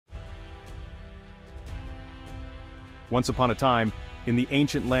Once upon a time, in the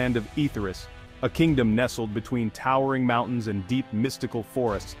ancient land of Aetheris, a kingdom nestled between towering mountains and deep mystical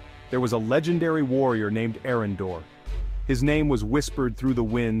forests, there was a legendary warrior named Eryndor. His name was whispered through the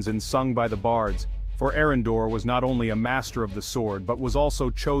winds and sung by the bards, for Eryndor was not only a master of the sword but was also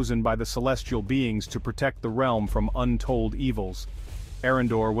chosen by the celestial beings to protect the realm from untold evils.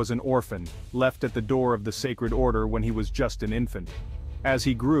 Eryndor was an orphan, left at the door of the sacred order when he was just an infant. As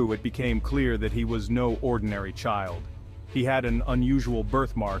he grew, it became clear that he was no ordinary child. He had an unusual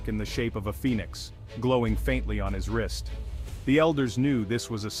birthmark in the shape of a phoenix, glowing faintly on his wrist. The elders knew this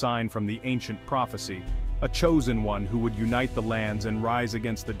was a sign from the ancient prophecy, a chosen one who would unite the lands and rise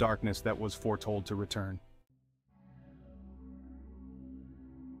against the darkness that was foretold to return.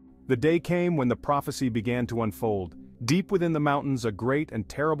 The day came when the prophecy began to unfold. Deep within the mountains, a great and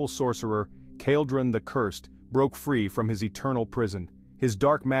terrible sorcerer, Eryndor the Cursed, broke free from his eternal prison. His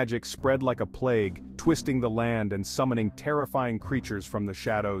dark magic spread like a plague, twisting the land and summoning terrifying creatures from the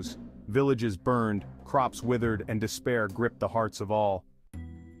shadows. Villages burned, crops withered, and despair gripped the hearts of all.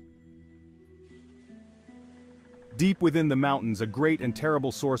 Deep within the mountains, a great and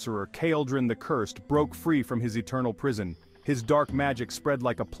terrible sorcerer, Eryndor the Cursed, broke free from his eternal prison. His dark magic spread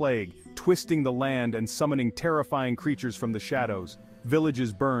like a plague, twisting the land and summoning terrifying creatures from the shadows.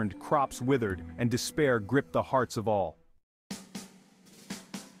 Villages burned, crops withered, and despair gripped the hearts of all.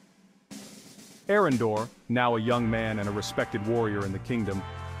 Eryndor, now a young man and a respected warrior in the kingdom,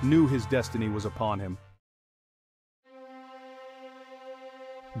 knew his destiny was upon him.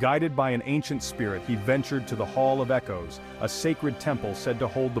 Guided by an ancient spirit, he ventured to the Hall of Echoes, a sacred temple said to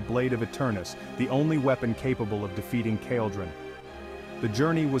hold the blade of Aetheris, the only weapon capable of defeating Eryndor. The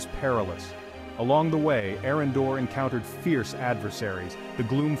journey was perilous. Along the way, Eryndor encountered fierce adversaries, the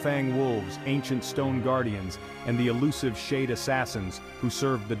Gloomfang Wolves, ancient stone guardians, and the elusive Shade Assassins, who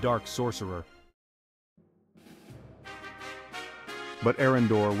served the dark sorcerer. But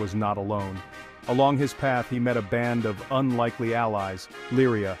Eryndor was not alone. Along his path he met a band of unlikely allies,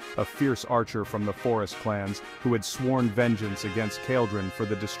 Lyria, a fierce archer from the forest clans, who had sworn vengeance against Eryndor for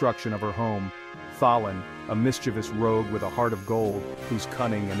the destruction of her home, Thalin, a mischievous rogue with a heart of gold, whose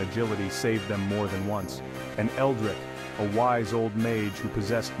cunning and agility saved them more than once, and Eldric, a wise old mage who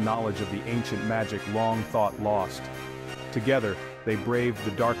possessed knowledge of the ancient magic long thought lost. Together, they braved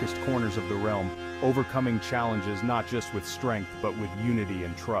the darkest corners of the realm, overcoming challenges not just with strength but with unity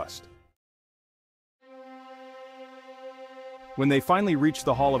and trust. When they finally reached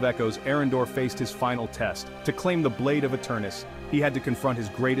the Hall of Echoes, Eryndor faced his final test. To claim the Blade of Aetheris, he had to confront his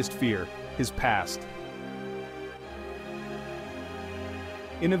greatest fear, his past.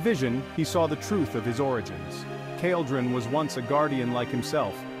 In a vision, he saw the truth of his origins. Eryndor was once a guardian like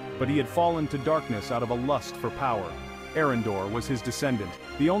himself, but he had fallen to darkness out of a lust for power. Eryndor was his descendant,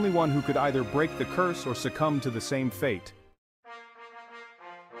 the only one who could either break the curse or succumb to the same fate.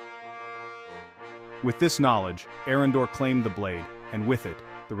 With this knowledge, Eryndor claimed the blade, and with it,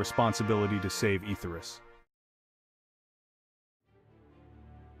 the responsibility to save Aetheris.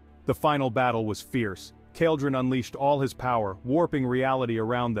 The final battle was fierce. Eryndor unleashed all his power, warping reality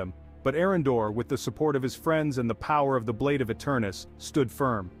around them, but Eryndor, with the support of his friends and the power of the Blade of Aetheris, stood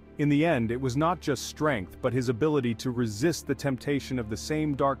firm. In the end, it was not just strength but his ability to resist the temptation of the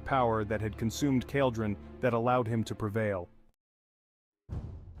same dark power that had consumed Eryndor that allowed him to prevail.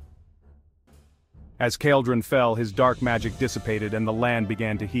 As Eryndor fell, his dark magic dissipated and the land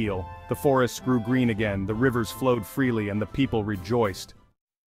began to heal. The forests grew green again, the rivers flowed freely, and the people rejoiced.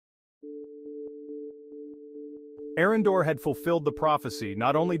 Eryndor had fulfilled the prophecy,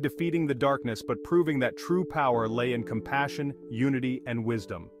 not only defeating the darkness but proving that true power lay in compassion, unity, and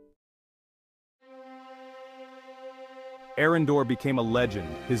wisdom. Eryndor became a legend,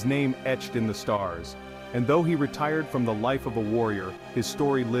 his name etched in the stars. And though he retired from the life of a warrior, his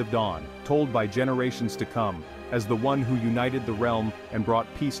story lived on, told by generations to come, as the one who united the realm and brought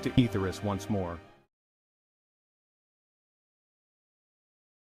peace to Aetheris once more.